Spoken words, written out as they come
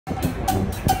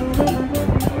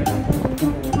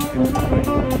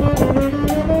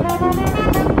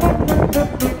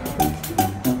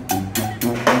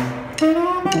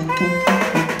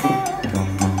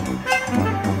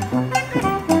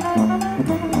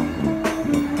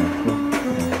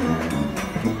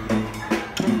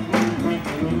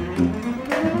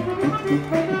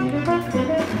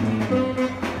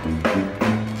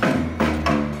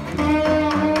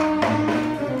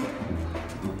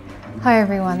Hi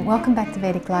everyone, welcome back to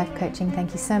Vedic Life Coaching.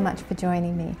 Thank you so much for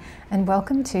joining me, and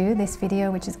welcome to this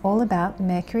video which is all about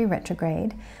Mercury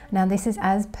retrograde. Now this is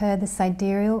as per the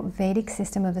sidereal Vedic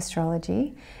system of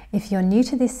astrology. If you're new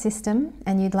to this system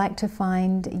and you'd like to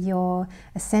find your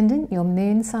ascendant, your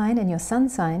moon sign and your sun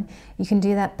sign, you can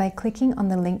do that by clicking on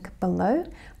the link below.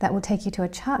 That will take you to a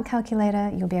chart calculator.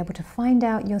 You'll be able to find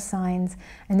out your signs,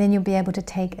 and then you'll be able to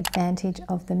take advantage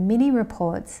of the mini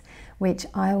reports which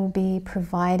I will be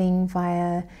providing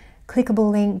via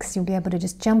clickable links. You'll be able to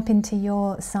just jump into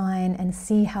your sign and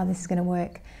see how this is going to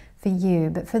work for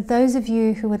you. But for those of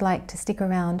you who would like to stick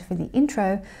around for the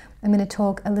intro, I'm going to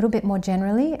talk a little bit more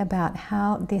generally about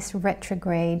how this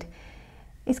retrograde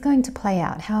is going to play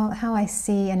out, how I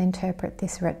see and interpret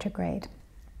this retrograde.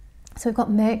 So we've got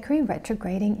Mercury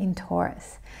retrograding in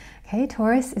Taurus. Okay,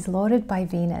 Taurus is lorded by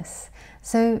Venus.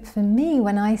 So for me,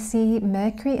 when I see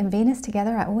Mercury and Venus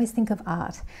together, I always think of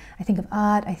art. I think of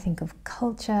art, I think of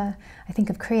culture, I think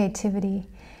of creativity.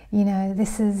 You know,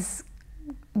 this is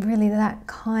really that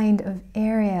kind of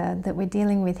area that we're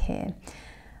dealing with here.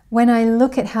 When I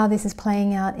look at how this is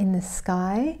playing out in the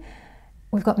sky,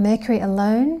 we've got Mercury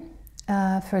alone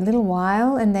for a little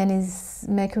while, and then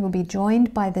Mercury will be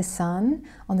joined by the Sun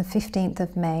on the 15th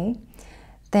of May.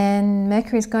 Then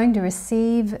Mercury is going to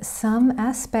receive some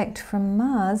aspect from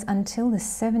Mars until the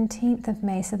 17th of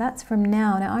May. So that's from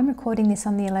now. Now I'm recording this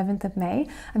on the 11th of May.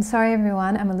 I'm sorry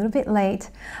everyone, I'm a little bit late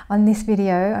on this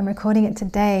video. I'm recording it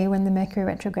today when the Mercury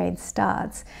retrograde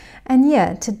starts. And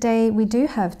yeah, today we do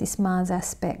have this Mars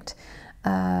aspect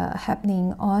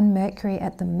happening on Mercury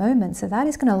at the moment. So that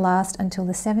is going to last until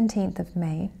the 17th of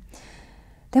May.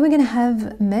 Then we're going to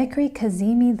have Mercury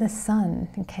cazimi the Sun.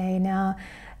 Okay, now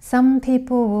some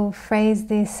people will phrase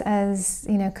this as,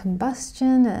 you know,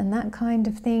 combustion and that kind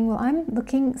of thing. Well, I'm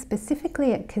looking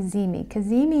specifically at cazimi.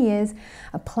 Cazimi is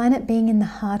a planet being in the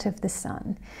heart of the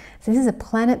Sun. So this is a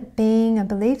planet being, I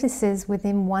believe this is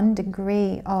within 1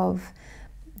 degree of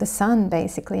the Sun,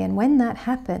 basically. And when that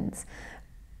happens,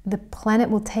 the planet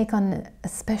will take on a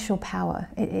special power.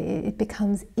 It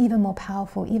becomes even more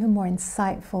powerful, even more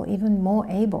insightful, even more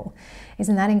able.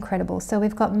 Isn't that incredible? So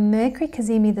we've got Mercury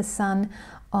cazimi the Sun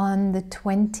on the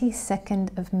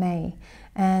 22nd of May.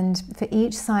 And for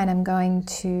each sign, I'm going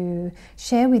to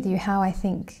share with you how I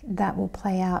think that will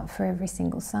play out for every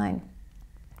single sign.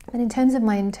 But in terms of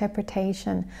my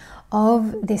interpretation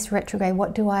of this retrograde,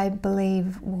 what do I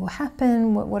believe will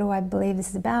happen? What do I believe this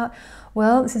is about?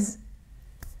 Well, this is,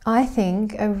 I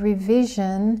think, a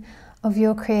revision of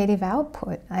your creative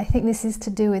output. I think this is to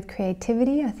do with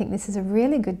creativity. I think this is a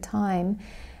really good time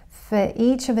for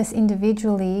each of us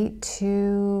individually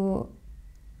to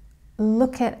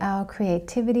look at our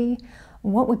creativity,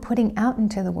 what we're putting out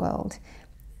into the world,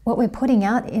 what we're putting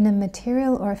out in a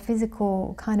material or a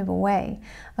physical kind of a way.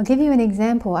 I'll give you an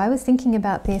example. I was thinking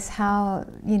about this, how,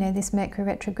 you know, this Mercury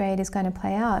retrograde is going to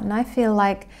play out, and I feel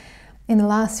like in the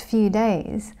last few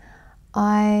days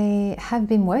I have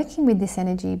been working with this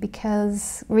energy,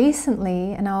 because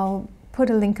recently, and I'll put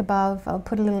a link above, I'll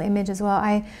put a little image as well,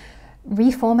 I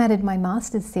reformatted my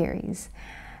master's series.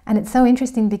 And it's so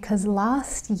interesting because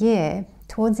last year,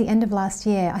 towards the end of last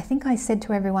year, I think I said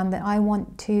to everyone that I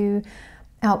want to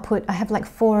output, I have like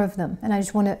 4 of them, and I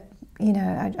just want to, you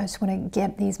know, I just want to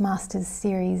get these master's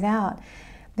series out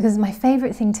because it's my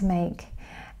favorite thing to make.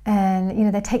 And, you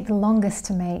know, they take the longest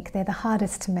to make, they're the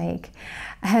hardest to make,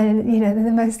 and, you know, they're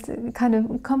the most kind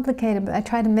of complicated, but I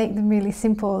try to make them really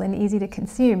simple and easy to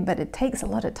consume, but it takes a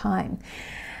lot of time.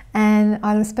 And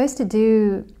I was supposed to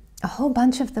do a whole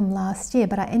bunch of them last year,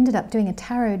 but I ended up doing a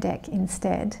tarot deck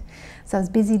instead. So I was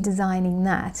busy designing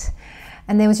that,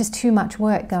 and there was just too much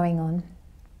work going on.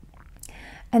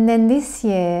 And then this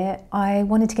year, I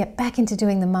wanted to get back into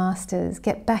doing the masters,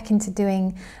 get back into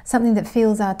doing something that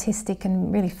feels artistic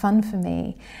and really fun for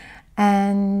me.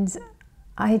 And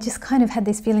I just kind of had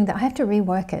this feeling that I have to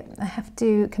rework it. I have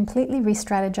to completely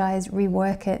re-strategize,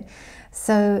 rework it.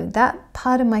 So that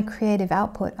part of my creative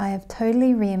output, I have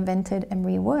totally reinvented and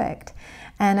reworked.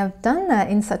 And I've done that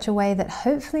in such a way that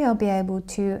hopefully I'll be able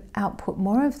to output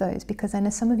more of those, because I know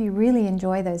some of you really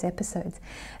enjoy those episodes.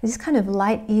 It's just kind of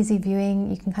light, easy viewing.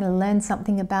 You can kind of learn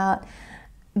something about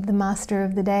the master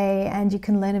of the day, and you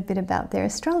can learn a bit about their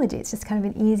astrology. It's just kind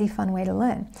of an easy, fun way to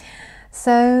learn.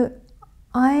 So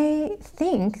I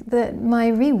think that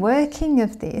my reworking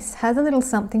of this has a little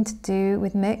something to do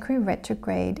with Mercury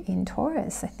retrograde in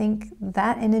Taurus. I think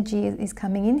that energy is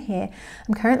coming in here.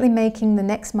 I'm currently making the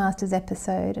next Masters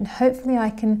episode, and hopefully I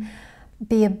can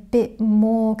be a bit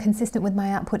more consistent with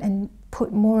my output and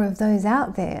put more of those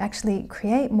out there, actually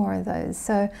create more of those.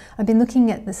 So I've been looking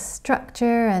at the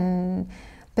structure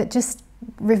but just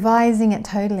revising it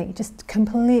totally, just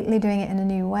completely doing it in a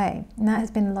new way. And that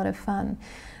has been a lot of fun.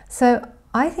 So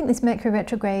I think this Mercury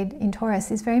retrograde in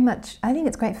Taurus is very much, I think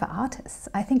it's great for artists.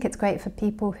 I think it's great for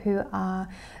people who are,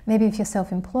 maybe if you're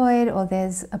self-employed, or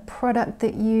there's a product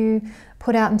that you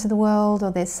put out into the world,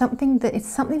 or there's something that, it's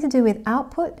something to do with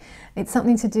output, it's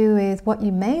something to do with what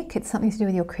you make, it's something to do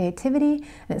with your creativity,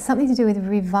 and it's something to do with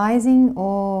revising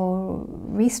or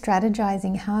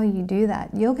re-strategizing how you do that.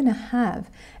 You're going to have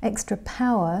extra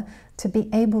power to be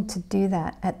able to do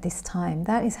that at this time.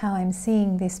 That is how I'm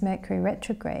seeing this Mercury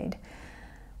retrograde.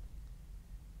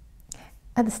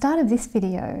 At the start of this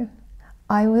video,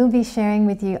 I will be sharing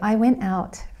with you, I went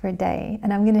out for a day,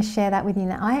 and I'm going to share that with you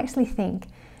now. I actually think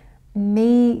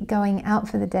me going out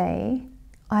for the day,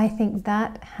 I think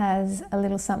that has a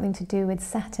little something to do with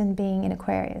Saturn being in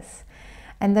Aquarius.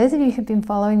 And those of you who've been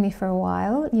following me for a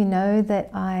while, you know that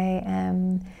I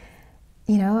am,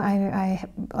 I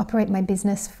operate my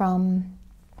business from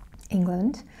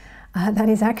England. That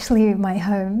is actually my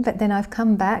home, but then I've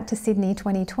come back to Sydney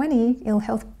 2020. Ill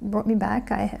health brought me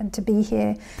back. I had to be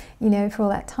here, for all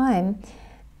that time.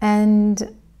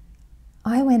 And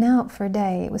I went out for a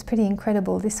day. It was pretty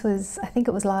incredible. This was, I think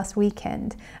it was last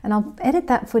weekend. And I'll edit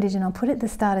that footage and I'll put it at the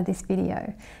start of this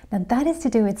video. Now that is to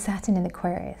do with Saturn in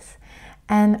Aquarius.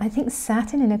 And I think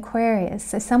Saturn in Aquarius,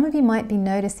 so some of you might be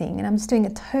noticing, and I'm just doing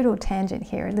a total tangent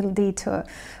here, a little detour.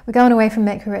 We're going away from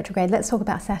Mercury retrograde. Let's talk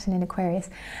about Saturn in Aquarius.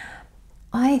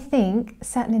 I think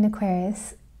Saturn in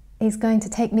Aquarius is going to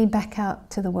take me back out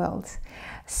to the world.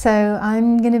 So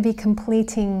I'm going to be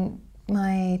completing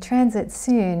my transit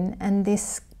soon, and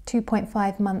this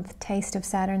 2.5-month taste of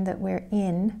Saturn that we're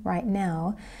in right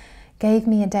now gave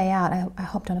me a day out. I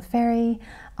hopped on a ferry.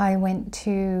 I went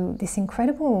to this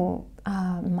incredible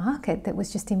market that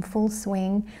was just in full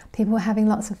swing. People were having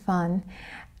lots of fun,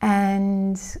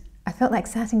 and I felt like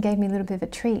Saturn gave me a little bit of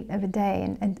a treat of a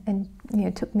day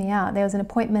and took me out. There was an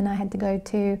appointment I had to go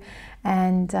to,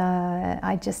 and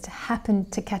I just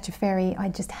happened to catch a ferry. I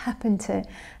just happened to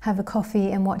have a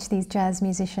coffee and watch these jazz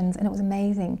musicians, and it was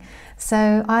amazing.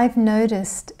 So I've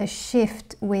noticed a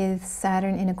shift with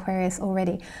Saturn in Aquarius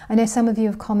already. I know some of you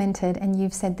have commented and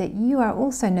you've said that you are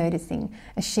also noticing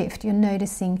a shift. You're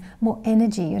noticing more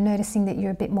energy. You're noticing that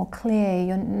you're a bit more clear.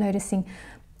 You're noticing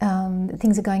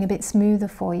things are going a bit smoother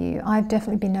for you. I've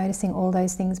definitely been noticing all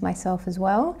those things myself as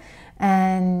well,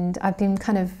 and I've been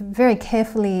kind of very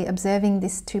carefully observing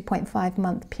this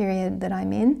 2.5-month period that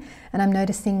I'm in, and I'm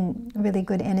noticing really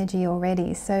good energy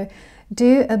already. So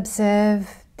do observe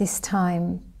this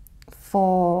time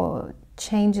for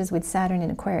changes with Saturn in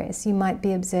Aquarius. You might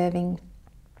be observing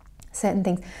certain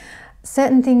things.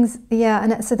 Yeah,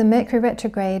 and so the Mercury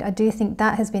retrograde, I do think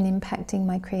that has been impacting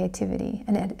my creativity,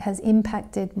 and it has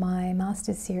impacted my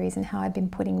Masters series and how I've been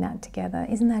putting that together.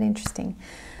 Isn't that interesting?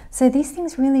 So these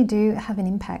things really do have an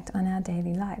impact on our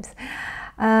daily lives.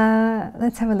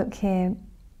 Let's have a look here.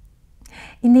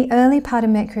 In the early part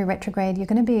of Mercury retrograde, you're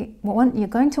going to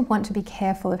want to be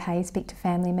careful of how you speak to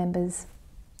family members.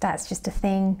 That's just a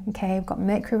thing, okay? We've got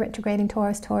Mercury retrograde in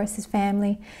Taurus. Taurus is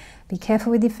family. Be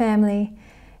careful with your family.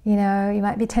 You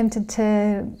might be tempted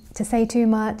to say too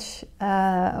much,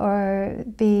 or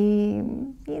be,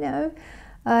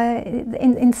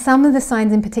 in some of the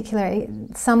signs in particular,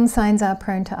 some signs are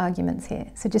prone to arguments here,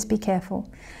 so just be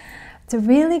careful. It's a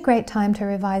really great time to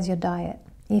revise your diet.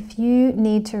 If you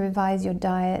need to revise your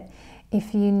diet,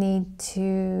 if you need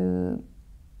to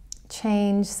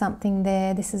change something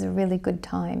there, this is a really good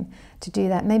time to do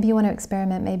that. Maybe you want to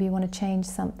experiment, maybe you want to change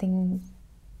something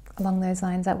along those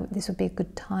lines. This would be a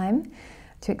good time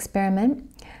to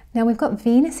experiment. Now we've got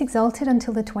Venus exalted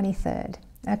until the 23rd.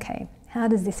 Okay, how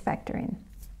does this factor in?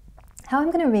 How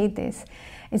I'm going to read this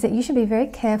is that you should be very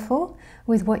careful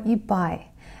with what you buy,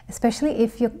 especially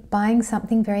if you're buying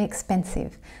something very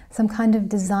expensive, some kind of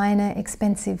designer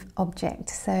expensive object.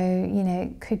 So,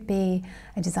 it could be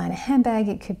a designer handbag,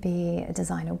 it could be a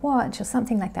designer watch or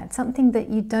something like that, something that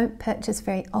you don't purchase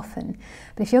very often.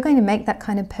 But if you're going to make that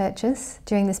kind of purchase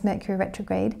during this Mercury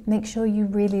retrograde, make sure you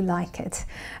really like it,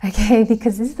 okay?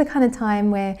 Because this is the kind of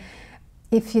time where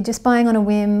if you're just buying on a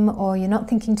whim or you're not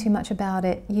thinking too much about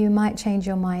it, you might change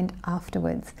your mind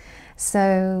afterwards.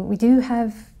 So we do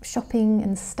have shopping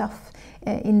and stuff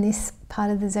in this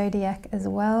part of the zodiac as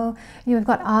well. You know, we've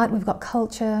got art, we've got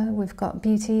culture, we've got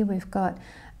beauty, we've got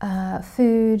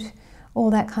food, all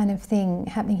that kind of thing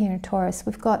happening here in Taurus.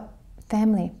 We've got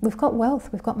family, we've got wealth,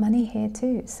 we've got money here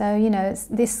too. So, you know,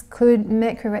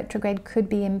 Mercury retrograde could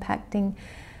be impacting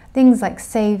things like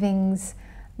savings,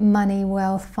 money,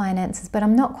 wealth, finances, but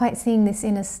I'm not quite seeing this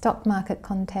in a stock market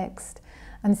context.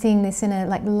 I'm seeing this in a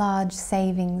like large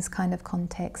savings kind of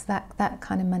context, that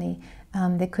kind of money.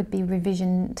 There could be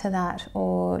revision to that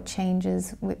or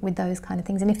changes with those kind of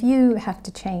things. And if you have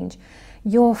to change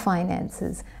your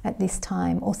finances at this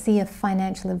time or see a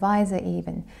financial advisor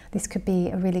even, this could be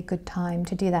a really good time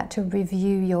to do that, to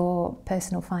review your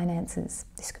personal finances.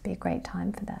 This could be a great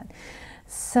time for that.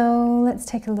 So let's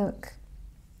take a look.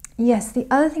 Yes, the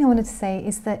other thing I wanted to say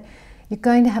is that you're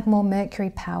going to have more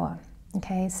Mercury power.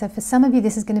 Okay, so for some of you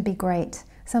this is going to be great.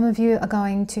 Some of you are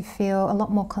going to feel a lot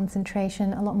more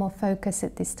concentration, a lot more focus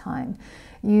at this time.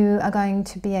 You are going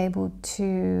to be able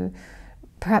to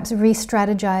perhaps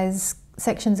re-strategize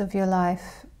sections of your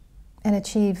life and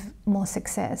achieve more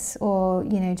success. Or,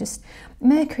 you know, just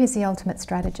Mercury is the ultimate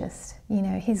strategist. You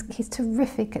know, he's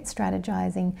terrific at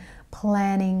strategizing,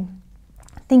 planning,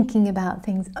 thinking about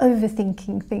things,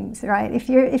 overthinking things, right? If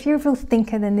you're a real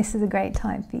thinker, then this is a great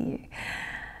time for you.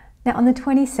 Now on the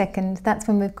 22nd, that's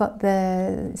when we've got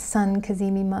the Sun,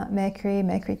 Cazimi, Mercury,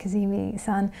 Mercury, Cazimi,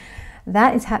 Sun.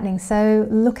 That is happening, so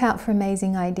look out for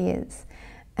amazing ideas.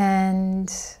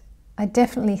 And I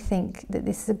definitely think that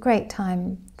this is a great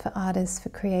time for artists, for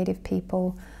creative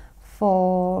people,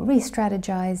 for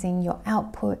re-strategizing your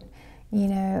output. You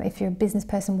know, if you're a business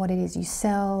person, what it is you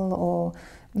sell or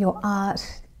your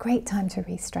art, great time to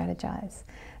re-strategize.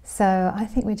 So I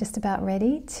think we're just about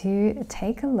ready to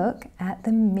take a look at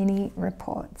the mini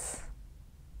reports.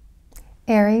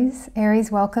 Aries,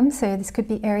 welcome. So this could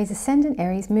be Aries ascendant,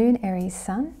 Aries moon, Aries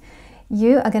sun.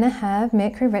 You are going to have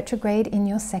Mercury retrograde in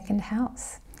your second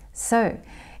house. So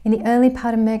in the early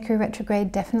part of Mercury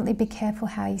retrograde, definitely be careful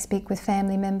how you speak with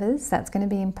family members. That's going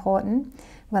to be important.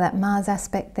 Well, that Mars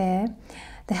aspect there.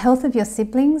 The health of your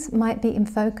siblings might be in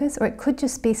focus, or it could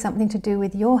just be something to do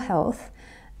with your health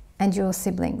and your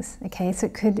siblings. Okay, so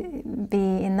it could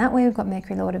be in that way. We've got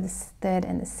Mercury Lord of the 3rd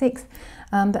and the 6th,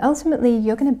 but ultimately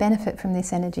you're going to benefit from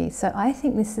this energy. So I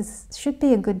think this should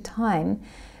be a good time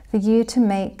for you to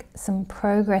make some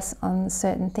progress on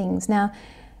certain things. Now,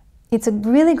 it's a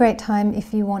really great time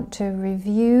if you want to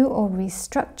review or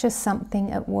restructure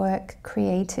something at work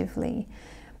creatively.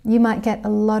 You might get a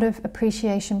lot of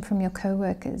appreciation from your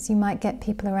co-workers. You might get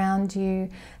people around you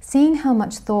seeing how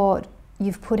much thought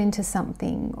you've put into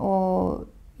something, or,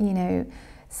 you know,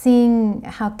 seeing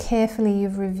how carefully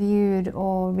you've reviewed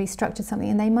or restructured something,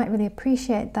 and they might really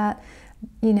appreciate that.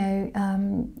 You know,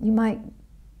 you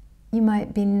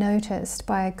might be noticed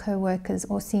by co-workers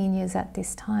or seniors at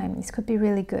this time. This could be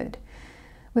really good.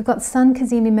 We've got Sun,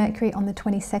 Cazimi, Mercury on the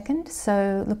 22nd,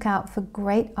 so look out for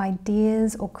great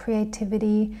ideas or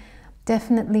creativity,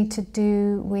 definitely to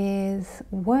do with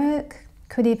work.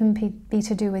 Could even be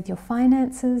to do with your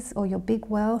finances or your big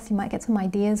wealth. You might get some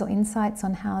ideas or insights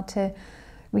on how to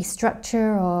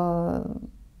restructure or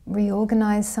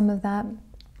reorganize some of that.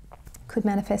 Could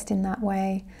manifest in that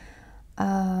way.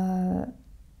 Yeah,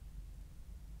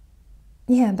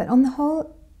 but on the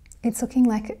whole, it's looking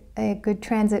like a good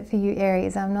transit for you,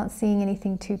 Aries. I'm not seeing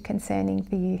anything too concerning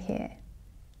for you here.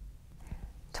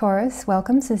 Taurus,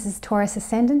 welcome. So this is Taurus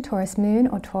ascendant, Taurus moon,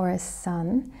 or Taurus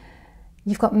sun.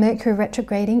 You've got Mercury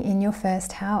retrograding in your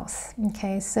first house.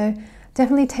 Okay, so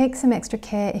definitely take some extra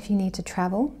care if you need to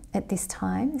travel at this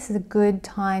time. This is a good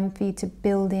time for you to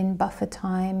build in buffer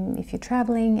time if you're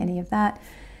traveling, any of that.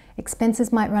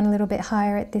 Expenses might run a little bit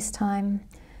higher at this time.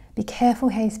 Be careful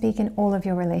how you speak in all of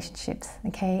your relationships,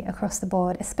 okay, across the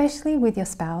board, especially with your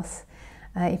spouse.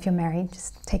 If you're married,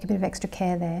 just take a bit of extra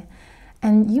care there.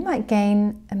 And you might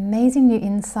gain amazing new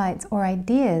insights or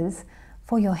ideas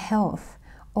for your health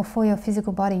or for your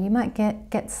physical body. You might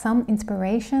get some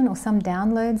inspiration or some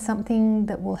download, something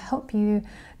that will help you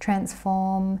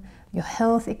transform your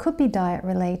health. It could be diet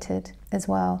related as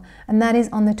well. And that is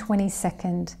on the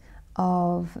 22nd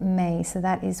of May. So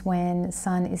that is when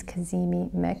Sun is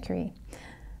Cazimi Mercury.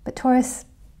 But Taurus,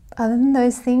 other than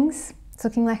those things, it's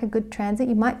looking like a good transit.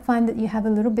 You might find that you have a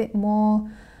little bit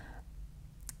more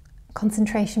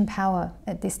concentration power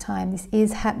at this time. This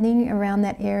is happening around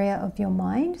that area of your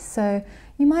mind, so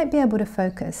you might be able to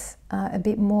focus a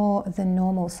bit more than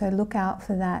normal, so look out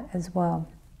for that as well.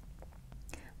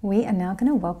 We are now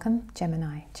going to welcome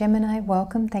Gemini. Gemini,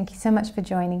 welcome. Thank you so much for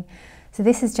joining. So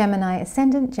this is Gemini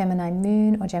ascendant, Gemini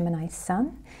moon, or Gemini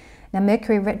sun. Now,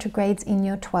 Mercury retrogrades in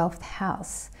your 12th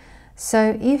house.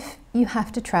 So if you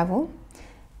have to travel,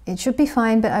 it should be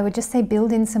fine, but I would just say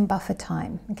build in some buffer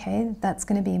time, okay? That's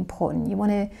going to be important. You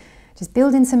want to just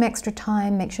build in some extra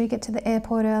time, make sure you get to the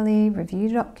airport early,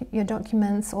 review your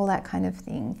documents, all that kind of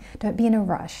thing. Don't be in a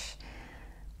rush.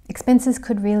 Expenses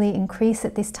could really increase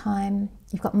at this time.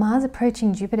 You've got Mars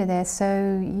approaching Jupiter there,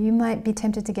 so you might be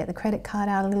tempted to get the credit card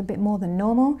out a little bit more than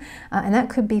normal, and that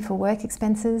could be for work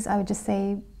expenses. I would just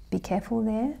say be careful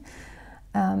there.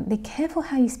 Be careful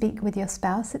how you speak with your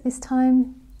spouse at this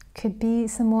time. Could be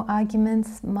some more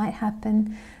arguments, might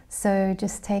happen, so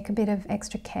just take a bit of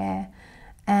extra care.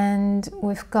 And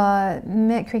we've got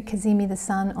Mercury Cazimi the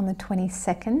Sun on the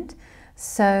 22nd,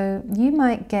 so you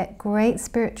might get great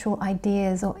spiritual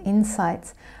ideas or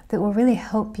insights that will really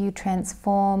help you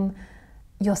transform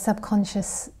your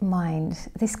subconscious mind.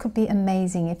 This could be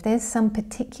amazing. If there's some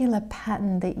particular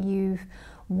pattern that you've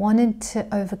wanted to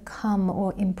overcome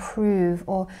or improve,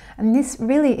 and this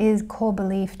really is core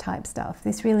belief type stuff.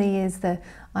 This really is the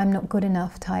I'm not good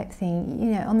enough type thing.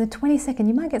 You know, on the 22nd,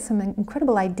 you might get some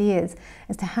incredible ideas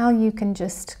as to how you can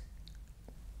just,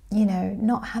 you know,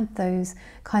 not have those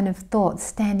kind of thoughts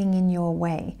standing in your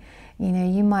way. You know,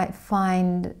 you might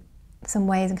find some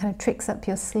ways and kind of tricks up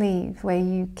your sleeve where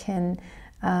you can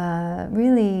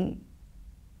really,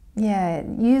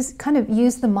 use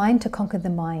the mind to conquer the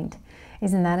mind.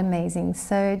 Isn't that amazing?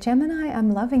 So Gemini,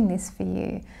 I'm loving this for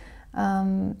you.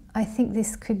 I think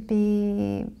this could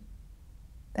be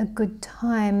a good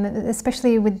time,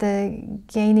 especially with the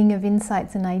gaining of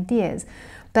insights and ideas.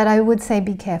 But I would say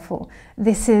be careful.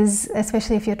 This is,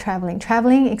 especially if you're traveling.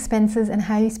 Traveling, expenses, and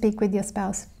how you speak with your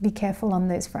spouse, be careful on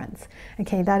those fronts.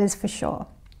 Okay, that is for sure.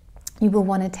 You will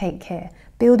want to take care.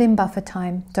 Build in buffer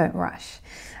time, don't rush.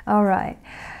 All right.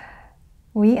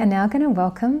 We are now going to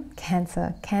welcome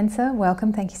Cancer. Cancer,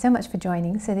 welcome. Thank you so much for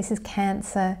joining. So this is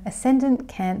Cancer Ascendant,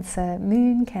 Cancer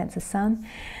Moon, Cancer Sun.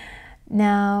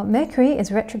 Now, Mercury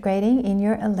is retrograding in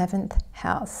your 11th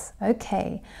house.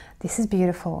 Okay, this is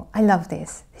beautiful. I love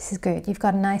this. This is good. You've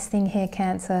got a nice thing here,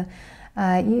 Cancer.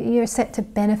 You're set to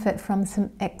benefit from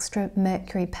some extra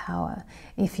Mercury power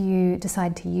if you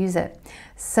decide to use it.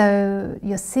 So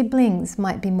your siblings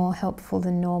might be more helpful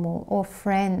than normal, or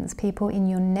friends, people in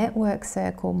your network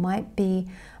circle might be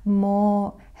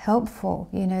more helpful.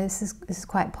 You know, this is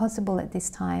quite possible at this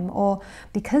time. Or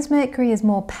because Mercury is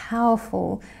more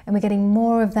powerful and we're getting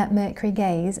more of that Mercury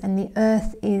gaze, and the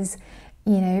Earth is,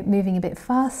 you know, moving a bit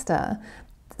faster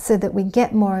so that we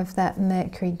get more of that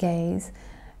Mercury gaze,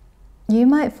 you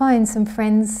might find some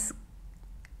friends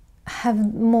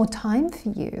have more time for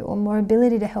you or more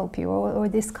ability to help you, or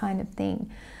this kind of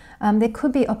thing. There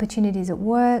could be opportunities at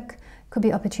work, could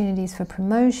be opportunities for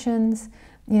promotions.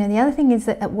 You know, the other thing is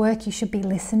that at work you should be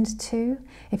listened to.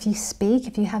 If you speak,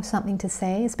 if you have something to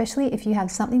say, especially if you have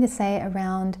something to say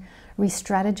around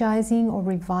re-strategizing or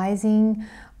revising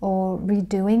or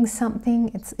redoing something,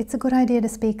 it's a good idea to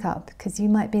speak up, because you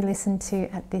might be listened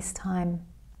to at this time.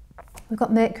 We've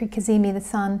got Mercury Cazimi the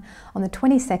Sun on the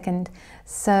 22nd,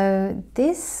 so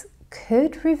this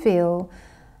could reveal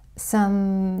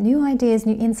some new ideas,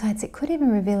 new insights. It could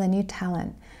even reveal a new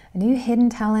talent. A new hidden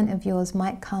talent of yours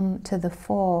might come to the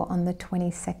fore on the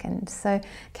 22nd. So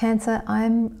Cancer,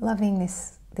 I'm loving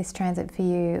this transit for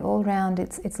you. All round,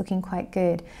 it's looking quite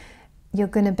good. You're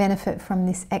going to benefit from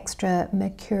this extra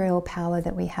mercurial power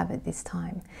that we have at this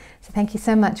time. So thank you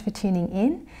so much for tuning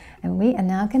in. And we are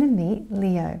now going to meet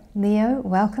Leo. Leo,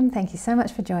 welcome. Thank you so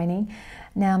much for joining.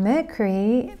 Now,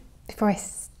 Mercury, before I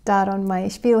start on my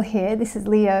spiel here, this is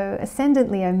Leo Ascendant,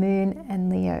 Leo Moon, and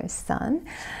Leo Sun.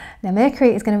 Now,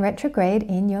 Mercury is going to retrograde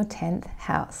in your 10th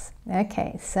house.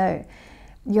 Okay, so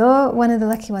you're one of the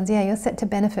lucky ones. Yeah, you're set to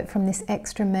benefit from this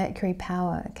extra Mercury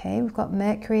power. Okay, we've got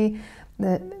Mercury.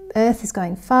 The Earth is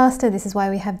going faster. This is why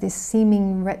we have this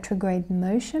seeming retrograde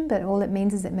motion, but all it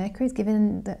means is that Mercury is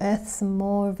giving the Earth some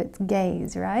more of its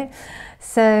gaze, right?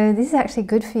 So this is actually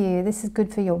good for you. This is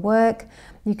good for your work.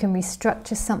 You can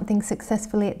restructure something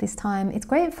successfully at this time. It's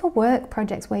great for work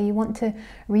projects where you want to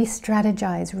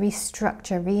re-strategize,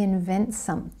 restructure, reinvent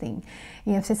something.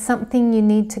 You know, if there's something you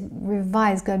need to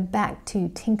revise, go back to,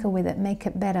 tinker with it, make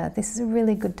it better. This is a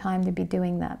really good time to be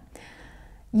doing that.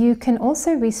 You can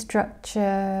also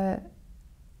restructure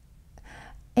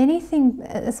anything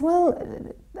as well,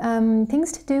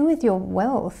 things to do with your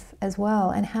wealth as well,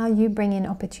 and how you bring in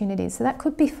opportunities. So that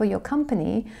could be for your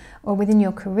company or within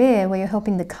your career, where you're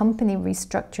helping the company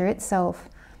restructure itself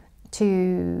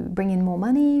to bring in more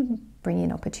money, bring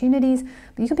in opportunities.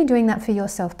 But you could be doing that for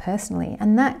yourself personally,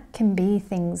 and that can be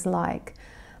things like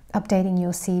updating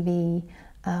your CV,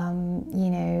 you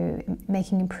know,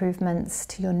 making improvements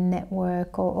to your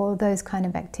network, or all those kind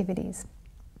of activities.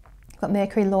 Got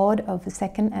Mercury, Lord of the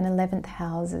 2nd and 11th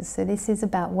houses. So this is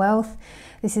about wealth,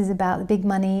 this is about the big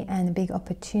money and the big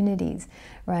opportunities,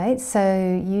 right?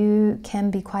 So you can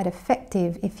be quite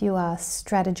effective if you are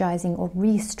strategizing or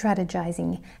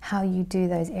re-strategizing how you do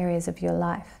those areas of your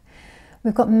life.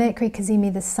 We've got Mercury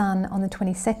cazimi the Sun on the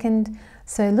 22nd.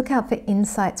 So look out for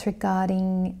insights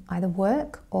regarding either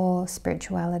work or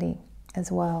spirituality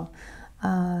as well.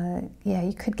 Yeah,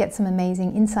 you could get some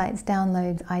amazing insights,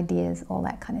 downloads, ideas, all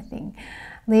that kind of thing.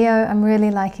 Leo, I'm really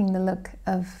liking the look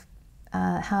of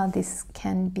how this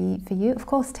can be for you. Of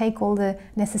course, take all the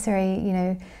necessary, you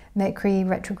know, Mercury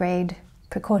retrograde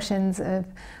precautions of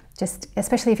just,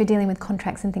 especially if you're dealing with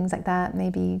contracts and things like that,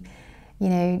 maybe, you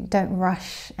know, don't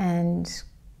rush and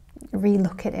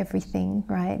re-look at everything,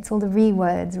 right? It's all the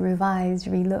re-words, revise,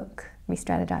 re-look,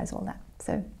 re-strategize, all that.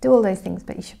 So do all those things,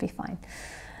 but you should be fine.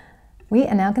 We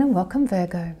are now going to welcome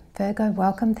Virgo. Virgo,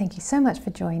 welcome. Thank you so much for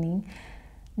joining.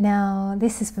 Now,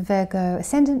 this is for Virgo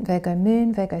Ascendant, Virgo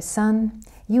Moon, Virgo Sun.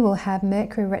 You will have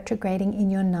Mercury retrograding in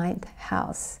your 9th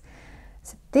house.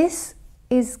 So this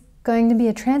is going to be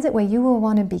a transit where you will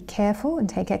want to be careful and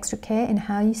take extra care in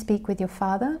how you speak with your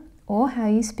father or how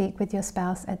you speak with your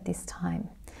spouse at this time.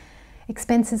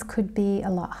 Expenses could be a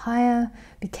lot higher.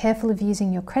 Be careful of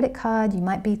using your credit card. You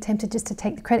might be tempted just to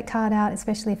take the credit card out,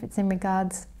 especially if it's in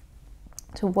regards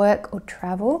to work or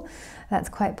travel. That's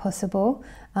quite possible.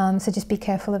 So just be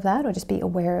careful of that, or just be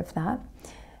aware of that.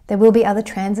 There will be other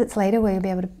transits later where you'll be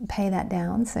able to pay that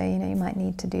down, so you know you might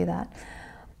need to do that.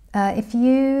 If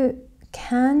you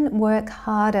can work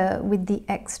harder with the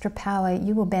extra power,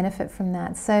 you will benefit from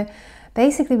that. So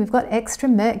basically we've got extra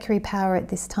Mercury power at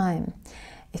this time.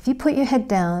 If you put your head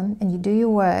down and you do your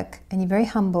work and you're very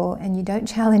humble and you don't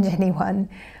challenge anyone,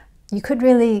 you could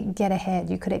really get ahead,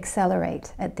 you could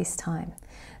accelerate at this time.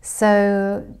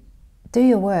 So do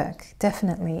your work,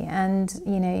 definitely, and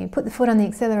you know, you put the foot on the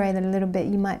accelerator a little bit,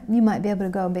 you might be able to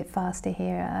go a bit faster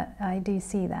here. I do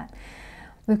see that.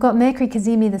 We've got Mercury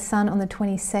cazimi the Sun on the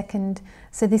 22nd,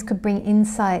 so this could bring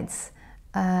insights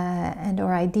and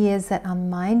or ideas that are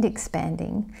mind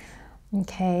expanding.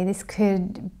 Okay, this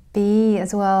could be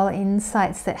as well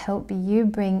insights that help you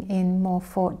bring in more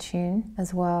fortune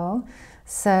as well.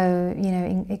 So, you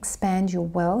know, expand your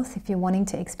wealth. If you're wanting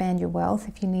to expand your wealth,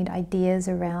 if you need ideas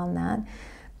around that,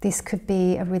 this could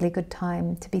be a really good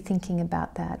time to be thinking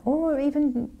about that, or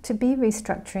even to be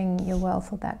restructuring your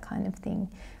wealth or that kind of thing.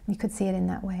 You could see it in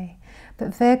that way.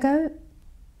 But Virgo,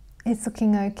 it's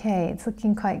looking okay. It's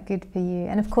looking quite good for you.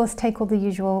 And of course, take all the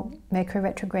usual Mercury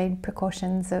retrograde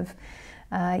precautions of,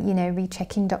 you know,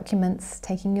 rechecking documents,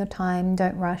 taking your time,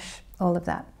 don't rush, all of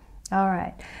that. All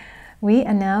right. We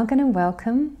are now going to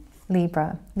welcome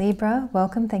Libra. Libra,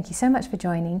 welcome. Thank you so much for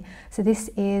joining. So this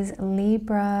is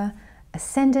Libra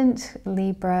Ascendant,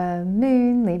 Libra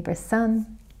Moon, Libra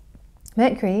Sun.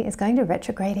 Mercury is going to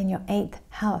retrograde in your 8th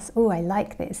house. Oh, I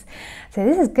like this. So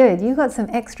this is good. You've got some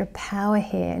extra power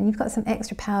here, and you've got some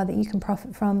extra power that you can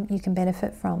profit from, you can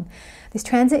benefit from. This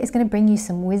transit is going to bring you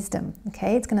some wisdom,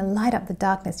 okay? It's going to light up the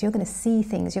darkness. You're going to see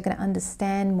things. You're going to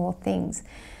understand more things.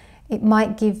 It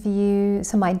might give you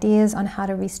some ideas on how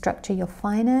to restructure your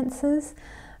finances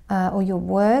or your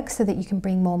work so that you can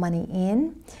bring more money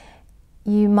in.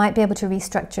 You might be able to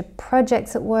restructure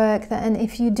projects at work, and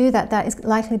if you do that, that is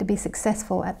likely to be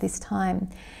successful at this time.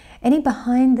 Any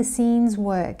behind the scenes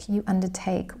work you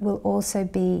undertake will also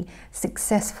be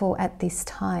successful at this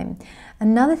time.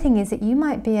 Another thing is that you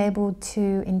might be able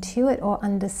to intuit or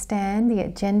understand the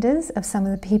agendas of some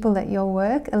of the people at your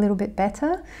work a little bit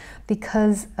better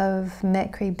because of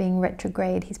Mercury being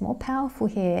retrograde. He's more powerful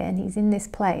here and he's in this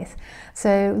place.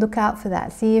 So look out for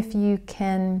that. See if you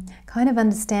can kind of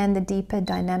understand the deeper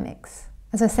dynamics.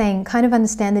 As I was saying, kind of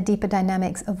understand the deeper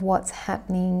dynamics of what's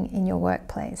happening in your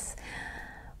workplace.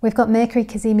 We've got Mercury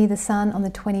cazimi the Sun on the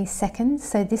 22nd,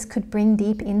 so this could bring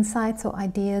deep insights or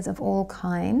ideas of all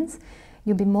kinds.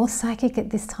 You'll be more psychic at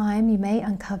this time. You may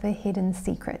uncover hidden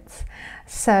secrets.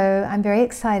 So I'm very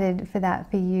excited for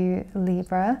that for you,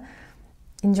 Libra.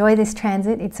 Enjoy this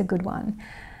transit, it's a good one.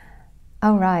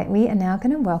 All right, we are now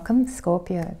going to welcome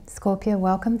Scorpio. Scorpio,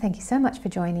 welcome. Thank you so much for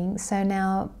joining. So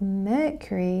now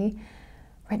Mercury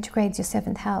retrogrades your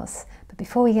 7th house. But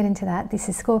before we get into that, this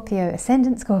is Scorpio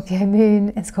Ascendant, Scorpio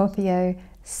Moon, and Scorpio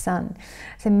Sun.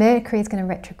 So Mercury is going to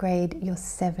retrograde your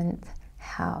 7th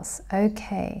house.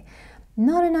 Okay,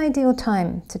 not an ideal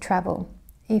time to travel.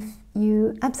 If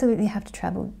you absolutely have to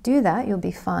travel, do that, you'll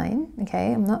be fine.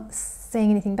 Okay, I'm not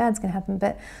saying anything bad's going to happen,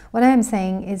 but what I am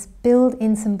saying is build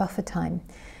in some buffer time.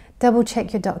 Double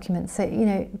check your documents. So, you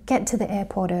know, get to the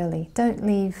airport early. Don't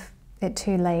leave it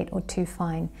too late or too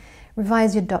fine.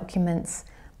 Revise your documents.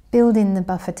 Build in the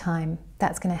buffer time.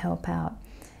 That's going to help out.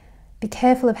 Be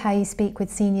careful of how you speak with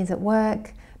seniors at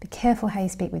work. Be careful how you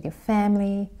speak with your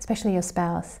family, especially your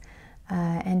spouse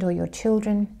and or your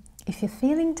children. If you're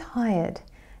feeling tired,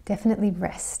 definitely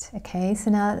rest, okay? So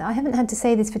now, I haven't had to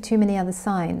say this for too many other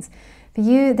signs. For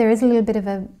you, there is a little bit of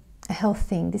a health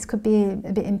thing. This could be a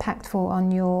bit impactful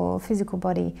on your physical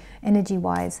body,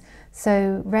 energy-wise.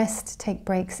 So rest, take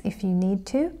breaks if you need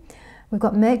to. We've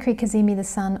got Mercury cazimi the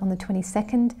Sun on the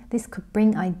 22nd. This could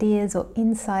bring ideas or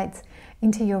insights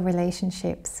into your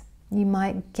relationships. You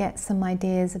might get some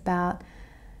ideas about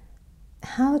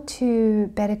how to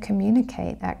better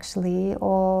communicate, actually,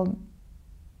 or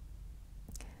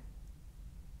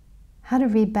how to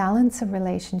rebalance a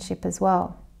relationship as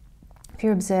well. If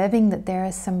you're observing that there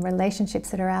are some relationships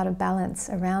that are out of balance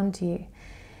around you,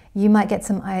 you might get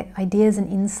some ideas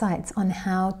and insights on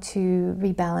how to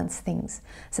rebalance things.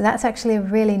 So that's actually a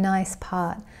really nice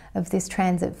part of this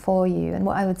transit for you. And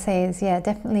what I would say is, yeah,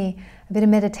 definitely a bit of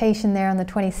meditation there on the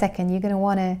 22nd. You're going to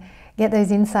want to get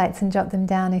those insights and jot them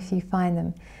down if you find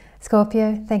them.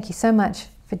 Scorpio, thank you so much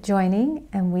for joining,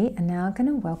 and we are now going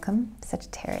to welcome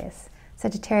Sagittarius.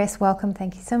 Sagittarius, welcome.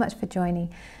 Thank you so much for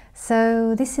joining.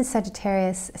 So this is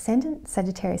Sagittarius Ascendant,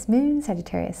 Sagittarius Moon,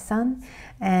 Sagittarius Sun,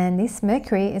 and this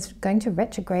Mercury is going to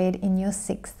retrograde in your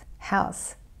 6th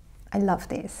house. I love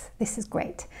this. This is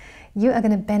great. You are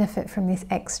going to benefit from this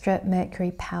extra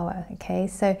Mercury power, okay?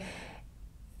 So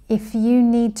if you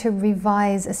need to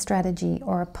revise a strategy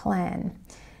or a plan,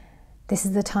 this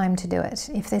is the time to do it.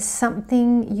 If there's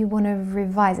something you want to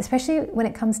revise, especially when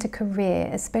it comes to career,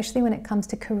 especially when it comes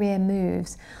to career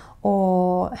moves,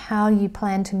 or how you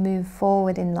plan to move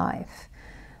forward in life.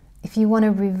 If you want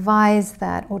to revise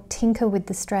that or tinker with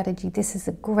the strategy, this is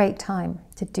a great time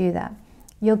to do that.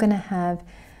 You're going to have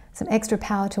some extra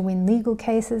power to win legal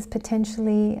cases,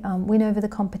 potentially, win over the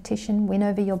competition, win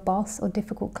over your boss or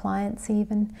difficult clients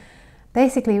even.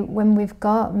 Basically, when we've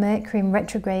got Mercury in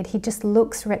retrograde, he just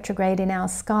looks retrograde in our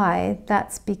sky.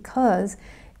 That's because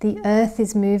the Earth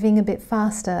is moving a bit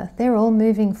faster. They're all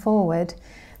moving forward.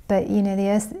 But, you know, the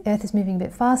Earth is moving a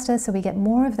bit faster, so we get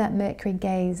more of that Mercury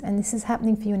gaze, and this is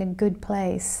happening for you in a good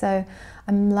place. So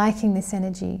I'm liking this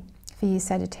energy for you,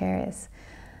 Sagittarius.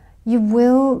 You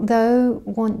will, though,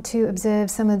 want to observe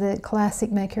some of the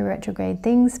classic Mercury retrograde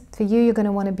things. For you, you're going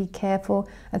to want to be careful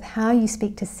of how you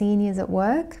speak to seniors at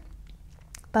work,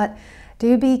 but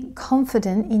do be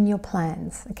confident in your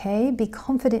plans, okay? Be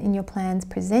confident in your plans,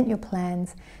 present your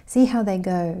plans, see how they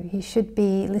go. You should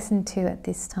be listened to at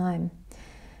this time.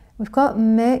 We've got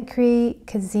Mercury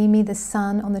cazimi the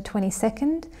Sun on the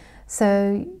 22nd,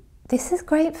 so this is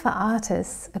great for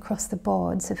artists across the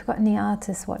board. So if you've got any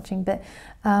artists watching, but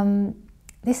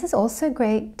this is also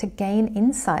great to gain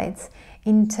insights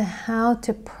into how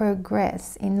to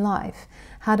progress in life,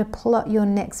 how to plot your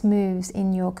next moves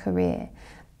in your career.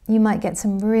 You might get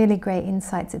some really great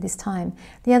insights at this time.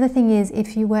 The other thing is,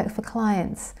 if you work for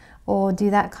clients or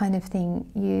do that kind of thing,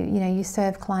 you know, you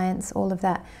serve clients, all of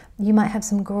that, you might have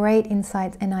some great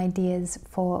insights and ideas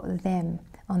for them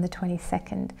on the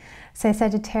 22nd. So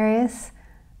Sagittarius,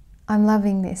 I'm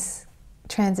loving this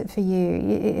transit for you.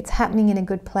 It's happening in a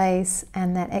good place,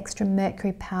 and that extra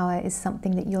Mercury power is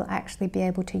something that you'll actually be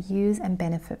able to use and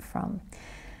benefit from.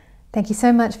 Thank you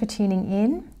so much for tuning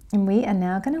in, and we are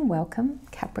now going to welcome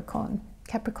Capricorn.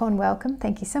 Capricorn, welcome.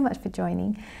 Thank you so much for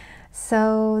joining.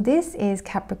 So this is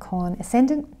Capricorn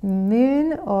Ascendant,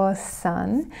 Moon or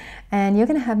Sun, and you're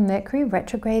going to have Mercury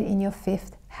retrograde in your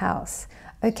 5th house.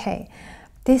 Okay,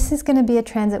 this is going to be a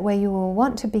transit where you will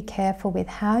want to be careful with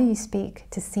how you speak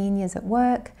to seniors at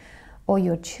work, or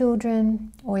your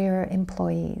children, or your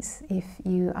employees if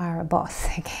you are a boss,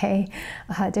 okay?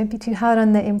 Don't be too hard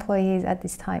on the employees at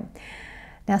this time.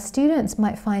 Now, students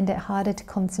might find it harder to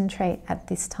concentrate at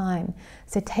this time,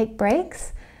 so take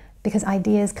breaks, because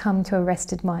ideas come to a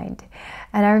rested mind.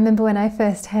 And I remember when I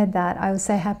first heard that, I was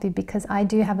so happy, because I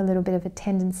do have a little bit of a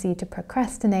tendency to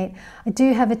procrastinate. I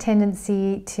do have a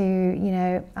tendency to, you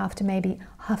know, after maybe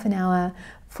half an hour,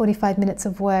 45 minutes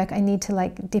of work, I need to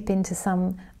like dip into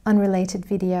some unrelated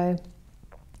video,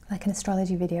 like an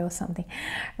astrology video or something,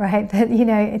 right? But you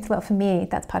know, it's, well, for me,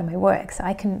 that's part of my work, so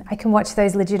I can watch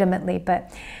those legitimately.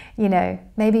 But you know,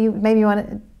 maybe you want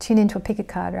to tune into a pick a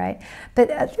card, right?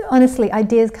 But honestly,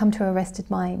 ideas come to a rested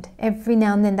mind. Every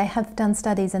now and then, they have done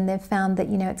studies and they've found that,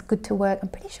 you know, it's good to work. I'm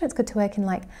pretty sure it's good to work in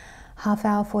like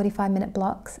half-hour, 45-minute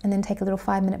blocks, and then take a little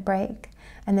 5-minute break,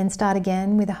 and then start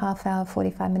again with a half-hour,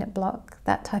 45-minute block,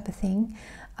 that type of thing.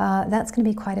 That's going to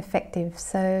be quite effective.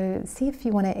 So see if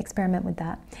you want to experiment with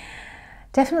that.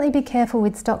 Definitely be careful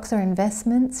with stocks or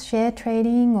investments, share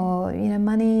trading, or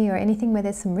money or anything where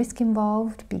there's some risk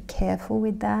involved. Be careful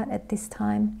with that at this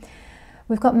time.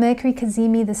 We've got Mercury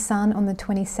cazimi the Sun on the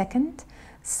 22nd.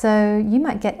 So you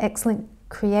might get excellent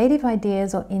creative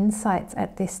ideas or insights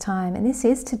at this time. And this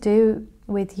is to do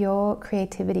with your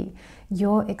creativity,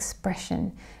 your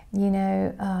expression,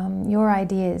 your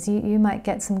ideas. You might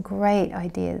get some great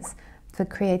ideas for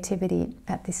creativity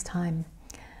at this time.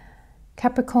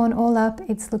 Capricorn, all up,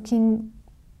 it's looking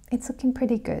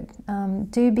pretty good.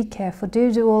 Do be careful.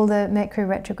 Do all the Mercury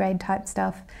retrograde type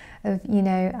stuff of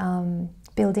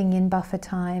building in buffer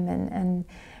time and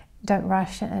don't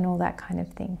rush and all that kind of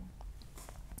thing.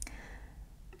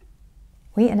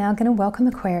 We are now going to welcome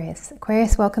Aquarius.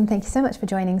 Aquarius, welcome. Thank you so much for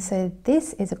joining. So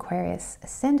this is Aquarius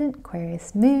Ascendant,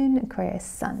 Aquarius Moon, Aquarius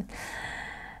Sun.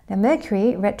 Now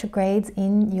Mercury retrogrades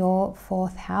in your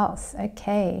 4th house.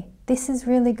 Okay, this is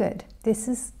really good. This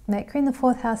is Mercury in the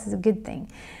 4th house is a good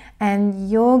thing. And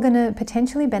you're going to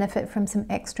potentially benefit from some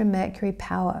extra Mercury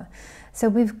power. So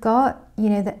we've got,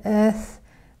 the Earth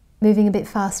moving a bit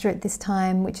faster at this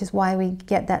time, which is why we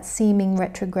get that seeming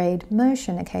retrograde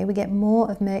motion, okay? We get more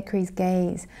of Mercury's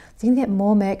gaze. So you can get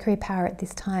more Mercury power at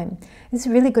this time. This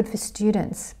is really good for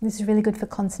students. This is really good for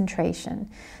concentration.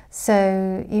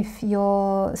 So if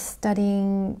you're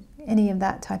studying any of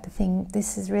that type of thing,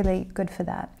 this is really good for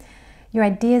that. Your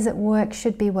ideas at work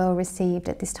should be well received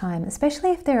at this time,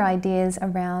 especially if there are ideas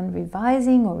around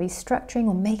revising or restructuring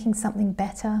or making something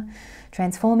better,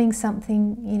 transforming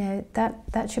something,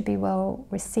 that should be well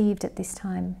received at this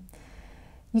time.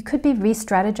 You could be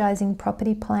re-strategizing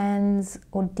property plans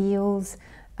or deals.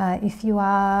 If you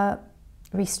are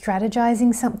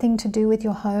re-strategizing something to do with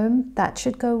your home, that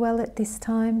should go well at this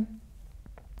time.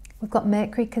 We've got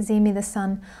Mercury cazimi the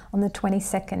Sun on the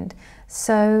 22nd.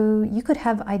 So you could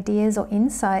have ideas or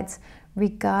insights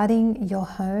regarding your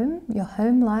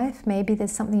home life. Maybe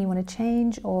there's something you want to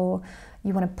change, or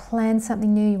you want to plan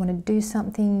something new, you want to do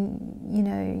something,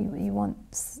 you want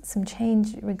some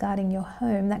change regarding your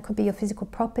home. That could be your physical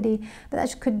property, but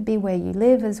that could be where you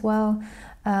live as well.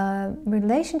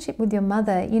 Relationship with your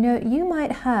mother, you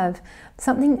might have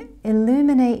something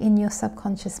illuminate in your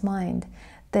subconscious mind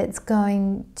that's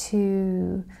going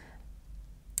to,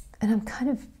 and I'm kind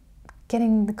of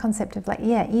getting the concept of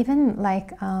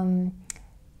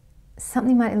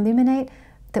something might illuminate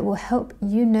that will help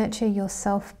you nurture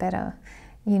yourself better,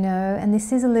 and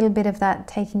this is a little bit of that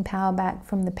taking power back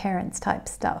from the parents type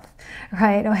stuff,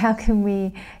 right? Or how can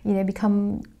we,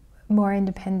 become more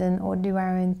independent or do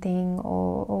our own thing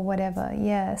or whatever.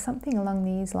 Yeah, something along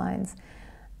these lines.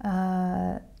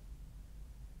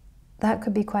 That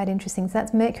could be quite interesting. So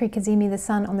that's Mercury cazimi the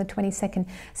Sun on the 22nd.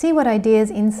 See what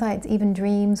ideas, insights, even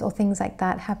dreams or things like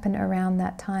that happen around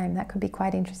that time. That could be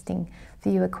quite interesting for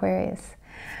you, Aquarius.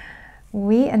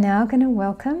 We are now going to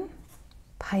welcome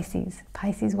Pisces.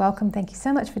 Pisces, welcome. Thank you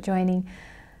so much for joining.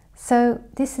 So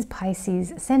this is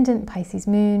Pisces Ascendant, Pisces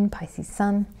Moon, Pisces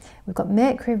Sun. We've got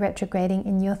Mercury retrograding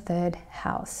in your 3rd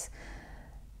house.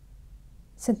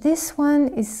 So this one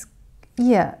is,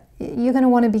 you're going to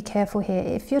want to be careful here.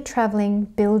 If you're traveling,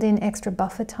 build in extra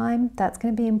buffer time. That's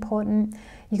going to be important.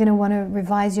 You're going to want to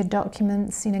revise your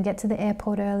documents, get to the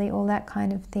airport early, all that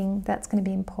kind of thing. That's going to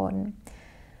be important.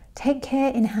 Take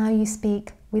care in how you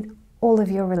speak with all of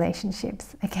your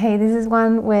relationships. Okay, this is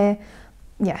one where,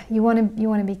 you want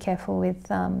to be careful with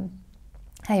how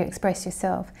you express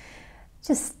yourself.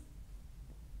 Just,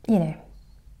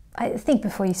 I think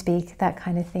before you speak, that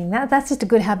kind of thing. That's just a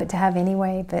good habit to have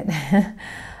anyway, but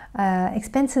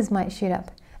expenses might shoot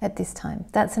up at this time.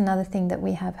 That's another thing that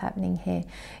we have happening here.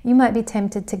 You might be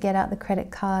tempted to get out the credit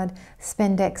card,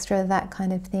 spend extra, that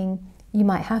kind of thing. You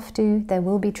might have to. There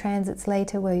will be transits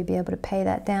later where you'll be able to pay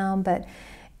that down, but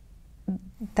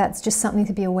that's just something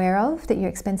to be aware of, that your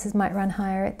expenses might run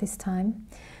higher at this time.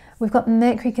 We've got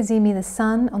Mercury cazimi the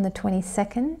Sun on the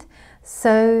 22nd.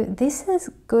 So this is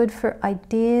good for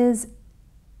ideas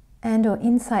and or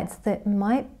insights that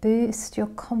might boost your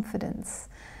confidence.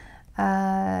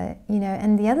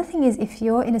 And the other thing is, if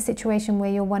you're in a situation where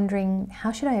you're wondering,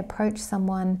 how should I approach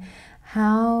someone?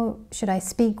 How should I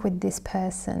speak with this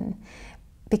person?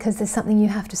 Because there's something you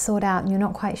have to sort out and you're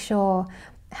not quite sure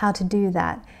how to do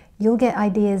that. You'll get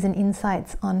ideas and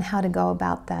insights on how to go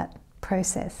about that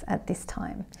process at this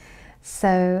time.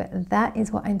 So that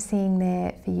is what I'm seeing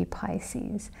there for you,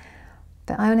 Pisces.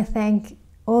 But I want to thank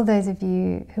all those of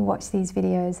you who watch these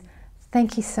videos.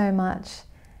 Thank you so much.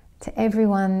 To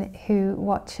everyone who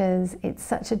watches, it's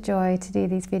such a joy to do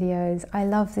these videos. I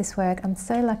love this work. I'm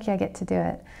so lucky I get to do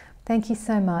it. Thank you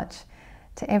so much.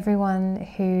 To everyone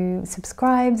who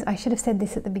subscribes, I should have said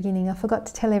this at the beginning. I forgot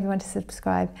to tell everyone to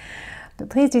subscribe. But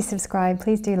please do subscribe,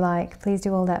 please do like, please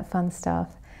do all that fun stuff.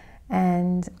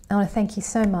 And I want to thank you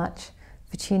so much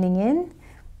for tuning in,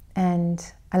 and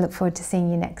I look forward to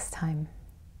seeing you next time.